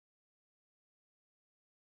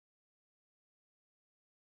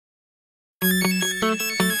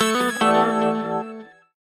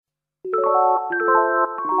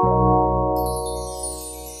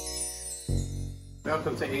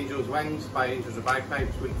welcome to Angel's Wings by Angels of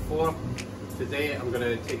Bagpipes week 4. Today I'm going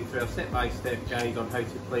to take you through a step-by-step guide on how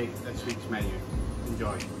to plate this week's menu.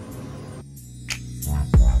 Enjoy.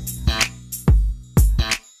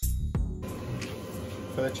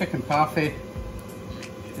 For the chicken parfait,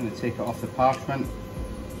 just going to take it off the parchment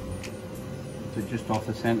to just off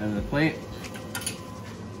the centre of the plate.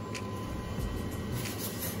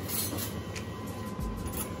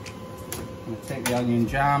 Take the onion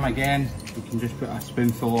jam again, you can just put a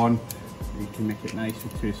spoonful on, you can make it nice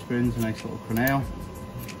with 2 spoons, a nice little quenelle.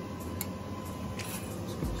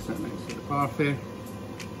 Just going to sit next to the parfait.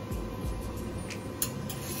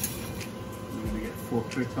 I'm going to get 4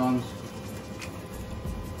 croutons,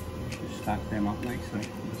 just stack them up nicely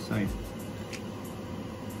on the side.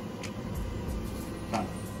 Done.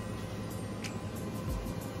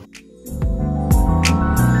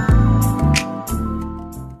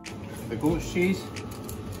 Goat's cheese,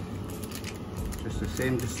 just the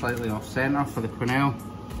same, just slightly off centre for the quenelle.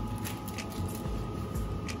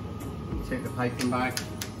 Take the piping bag,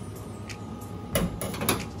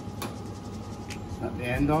 snip the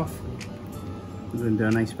end off. I'm going to do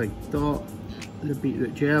a nice big dot of the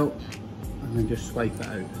beetroot gel and then just swipe it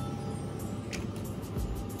out.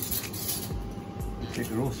 Take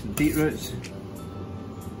the roasted beetroots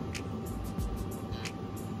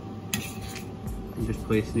and just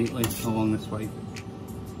place neatly along the swipe.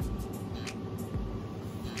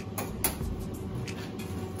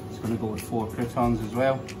 It's going to go with 4 croutons as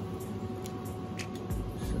well.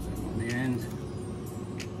 Set them on the end.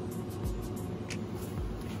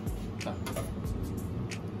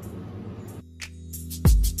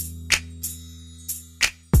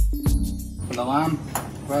 For the lamb,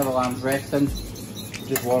 while the lamb's resting,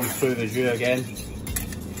 just warm through the jus again.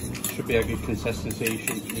 Should be a good consistency, you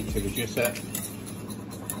shouldn't need to reduce it.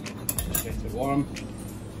 Get it warm.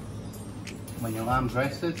 When your lamb's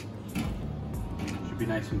rested, it should be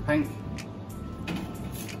nice and pink.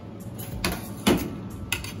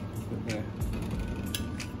 Put the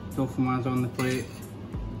tofu on the plate,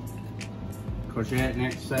 courgette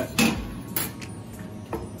next to it.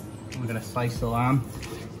 We're going to slice the lamb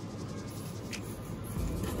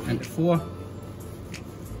into 4.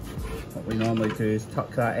 What we normally do is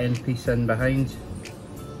tuck that end piece in behind,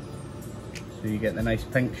 so you get the nice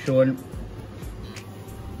pink showing.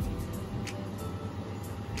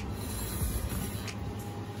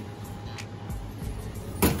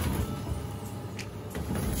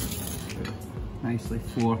 Nicely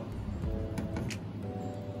 4 of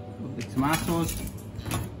the tomatoes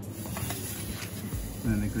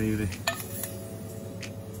and then the gravy.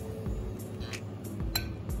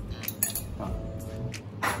 Done.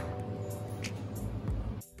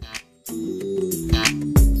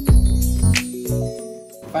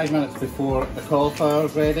 Five minutes before the cauliflower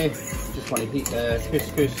is ready, just want to heat the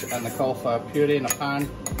couscous and the cauliflower puree in a pan.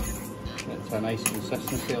 Get it to a nice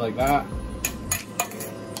consistency like that.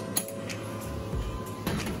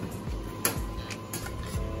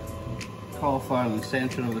 Cauliflower in the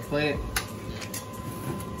centre of the plate,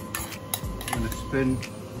 and a spoon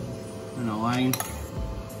and a line.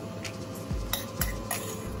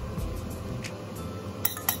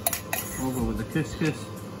 Over with the couscous.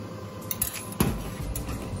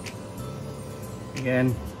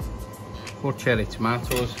 Again, 4 cherry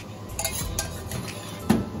tomatoes.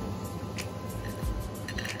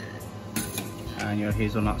 And your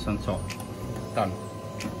hazelnuts on top. Done.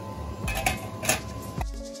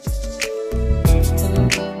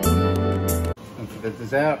 And for the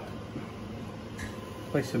dessert,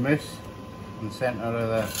 place the mousse in the centre of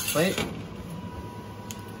the plate.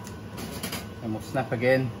 And we'll snip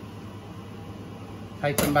again.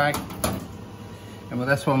 Piping bag. And with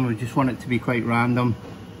this one we just want it to be quite random.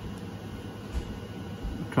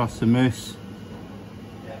 Across the mousse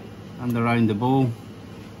and around the bowl.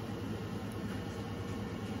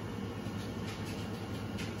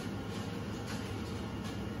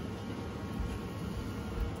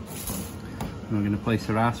 And we're going to place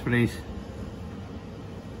the raspberries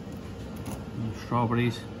and the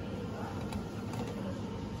strawberries.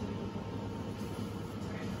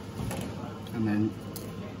 And then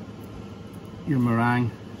your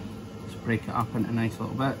meringue, just break it up into nice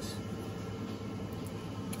little bits.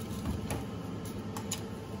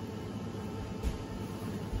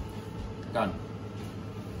 Done.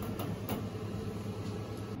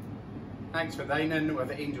 Thanks for dining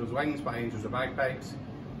with Angel's Wings by Angels of Bagpipes.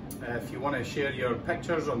 If you want to share your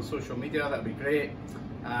pictures on social media, that'd be great,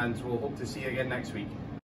 and we'll hope to see you again next week.